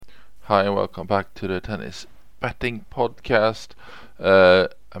Hi, and welcome back to the Tennis Betting Podcast. I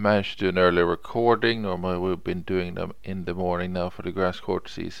managed to do an early recording. Normally, we've been doing them in the morning now for the grass court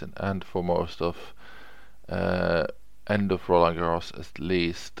season and for most of end of Roland Garros at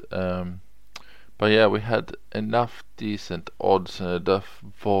least. But yeah, we had enough decent odds and enough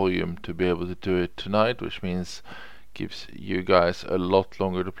volume to be able to do it tonight, which means gives you guys a lot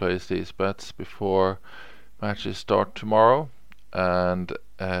longer to place these bets before matches start tomorrow. And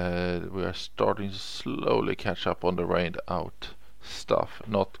we are starting to slowly catch up on the rained out stuff,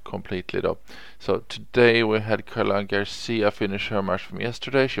 not completely though. So today we had Caroline Garcia finish her match from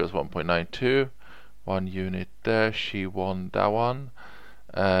yesterday. She was 1.92, 1 unit there. She won that one.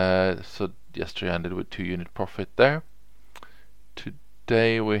 So yesterday ended with 2 unit profit there.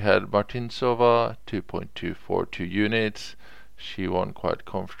 Today we had Martinsova 2.242 units. She won quite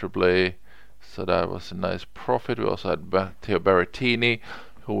comfortably. So that was a nice profit. We also had Matteo Berrettini,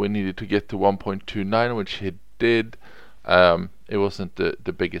 who we needed to get to 1.29, which he did. It wasn't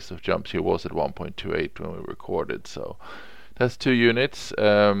the biggest of jumps. He was at 1.28 when we recorded. So that's 2 units.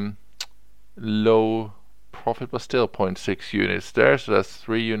 Low profit, but still 0.6 units there. So that's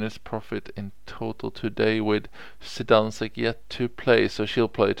 3 units profit in total today with Zidansek yet to play. So she'll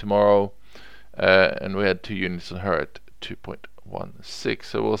play tomorrow. And we had 2 units on her at 2.16.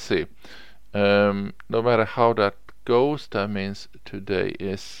 So we'll see. No matter how that goes, that means today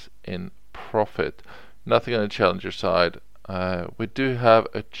is in profit. Nothing on the challenger side. We do have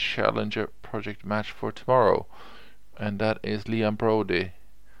a challenger project match for tomorrow, and that is Liam Brody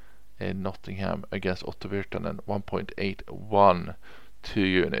in Nottingham against Otto Virtanen, 1.81, 2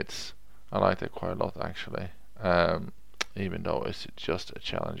 units. I like that quite a lot actually, even though it's just a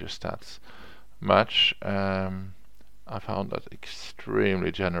challenger stats match. I found that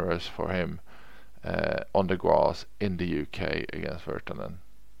extremely generous for him on the grass in the UK against Virtanen.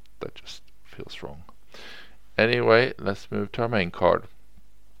 That just feels wrong. Anyway, let's move to our main card.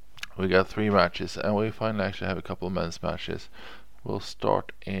 We got 3 matches, and we finally actually have a couple of men's matches. We'll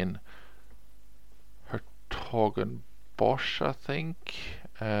start in Hertogenbosch, I think.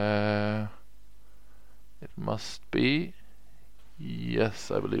 It must be.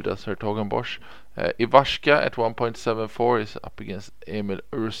 Yes, I believe that's Hertogenbosch. Ivashka at 1.74 is up against Emil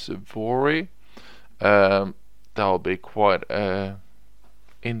Ursuvori. That'll be quite an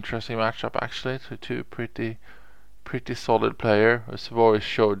interesting matchup actually. Two pretty solid player. Ursuvori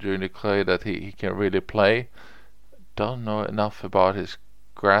showed during the clay that he can really play. Don't know enough about his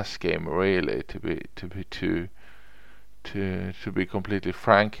grass game really to be completely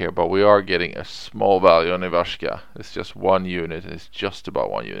frank here, but we are getting a small value on Ivashka. It's just 1 unit, and it's just about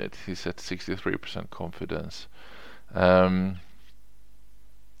 1 unit. He's at 63% confidence. Yeah,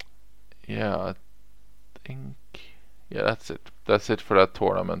 I think that's it. That's it for that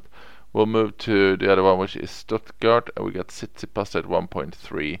tournament. We'll move to the other one, which is Stuttgart, and we got Tsitsipas at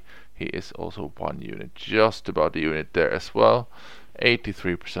 1.3. He is also 1 unit, just about the unit there as well.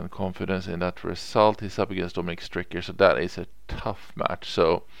 83% confidence in that result. He's up against Dominic Stricker, so that is a tough match.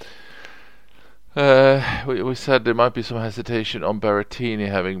 So we said there might be some hesitation on Berrettini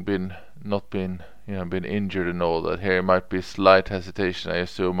having been injured and all that. Here might be slight hesitation, I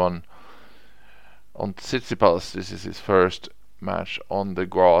assume, on Tsitsipas. This is his first match on the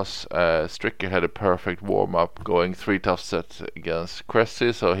grass. Stricker had a perfect warm-up, going 3 tough sets against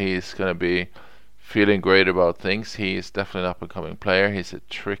Cressy, so he's going to be feeling great about things. He's definitely an up-and-coming player. He's a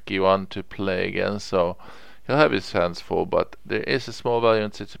tricky one to play against, so he'll have his hands full, but there is a small value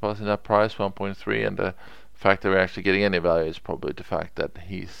in Tsitsipas in that price, 1.3, and the fact that we're actually getting any value is probably the fact that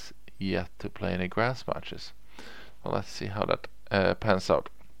he's yet to play any grass matches. Well, let's see how that pans out.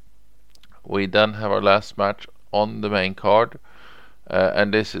 We then have our last match on the main card,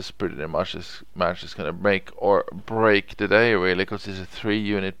 and this is pretty much this match is going to make or break the day really, because it's a 3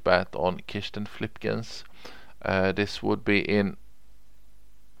 unit bet on Kirsten Flipkens. This would be in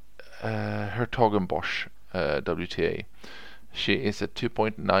Hertogenbosch WTA. She is at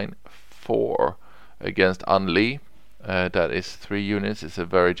 2.94 against An Lee. That is 3 units. It's a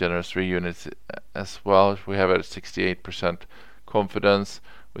very generous 3 units as well. We have at 68% confidence.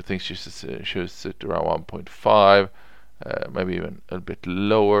 We think she should sit around 1.5. Maybe even a bit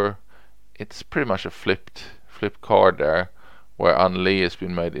lower. It's pretty much a flipped card there, where An Lee has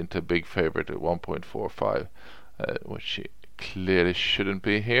been made into a big favorite at 1.45, which she clearly shouldn't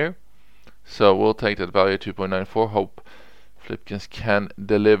be here. So we'll take that value 2.94. Hope Flipkens can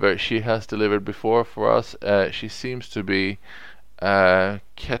deliver. She has delivered before for us. She seems to be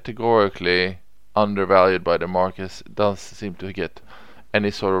categorically undervalued by the markets. Doesn't seem to get any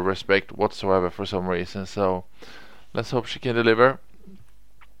sort of respect whatsoever for some reason. So let's hope she can deliver.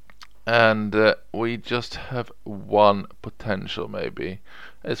 And we just have one potential maybe.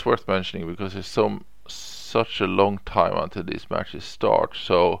 It's worth mentioning because there's such a long time until these matches start,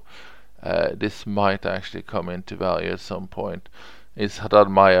 so this might actually come into value at some point. It's Haddad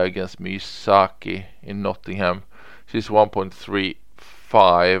Maia against Misaki in Nottingham. She's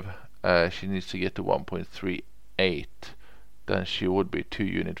 1.35. She needs to get to 1.38. Then she would be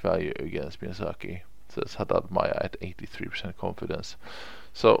 2-unit value against Misaki. So it's Haddad Maia at 83% confidence.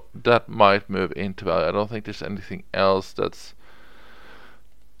 So that might move into value. I don't think there's anything else that's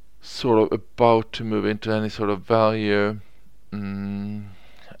sort of about to move into any sort of value. And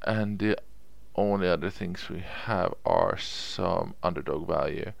the only other things we have are some underdog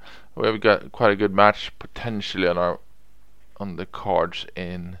value. We've got quite a good match potentially on the cards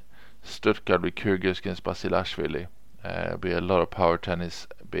in Stuttgart with Kyrgios against Basilashvili. There'll be a lot of power tennis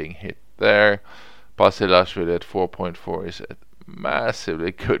being hit there. Basilashvili at 4.4 is a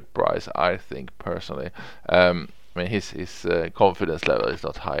massively good price, I think personally. I mean, his confidence level is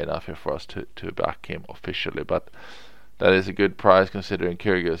not high enough here for us to back him officially, but that is a good price considering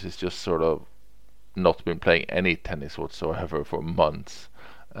Kyrgios is just sort of not been playing any tennis whatsoever for months.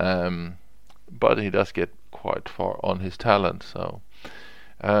 But he does get quite far on his talent, so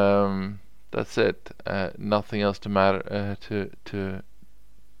that's it. Nothing else to matter to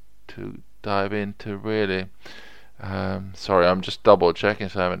dive into really. Sorry, I'm just double checking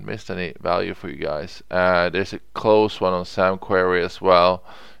so I haven't missed any value for you guys. There's a close one on Sam Querrey as well,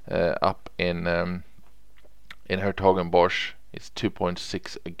 up in Hertogenbosch. It's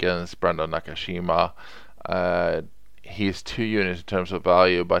 2.6 against Brandon Nakashima. He's 2 units in terms of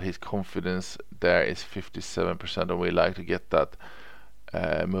value, but his confidence there is 57%, and we like to get that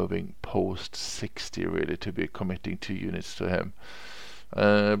moving post 60 really to be committing 2 units to him.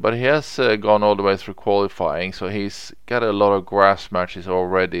 But he has gone all the way through qualifying, so he's got a lot of grass matches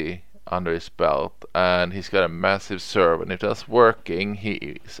already under his belt, and he's got a massive serve, and if that's working,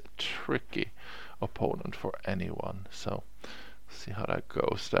 he is a tricky opponent for anyone. So see how that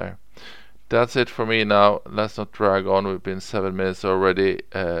goes there. That's it for me now. Let's not drag on. We've been 7 minutes already.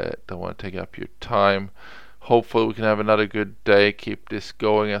 Don't want to take up your time. Hopefully we can have another good day. Keep this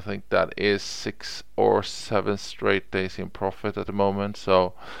going. I think that is 6 or 7 straight days in profit at the moment.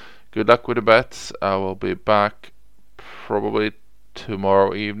 So good luck with the bets. I will be back probably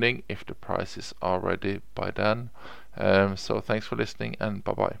tomorrow evening if the prices are ready by then. So thanks for listening, and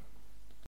bye bye.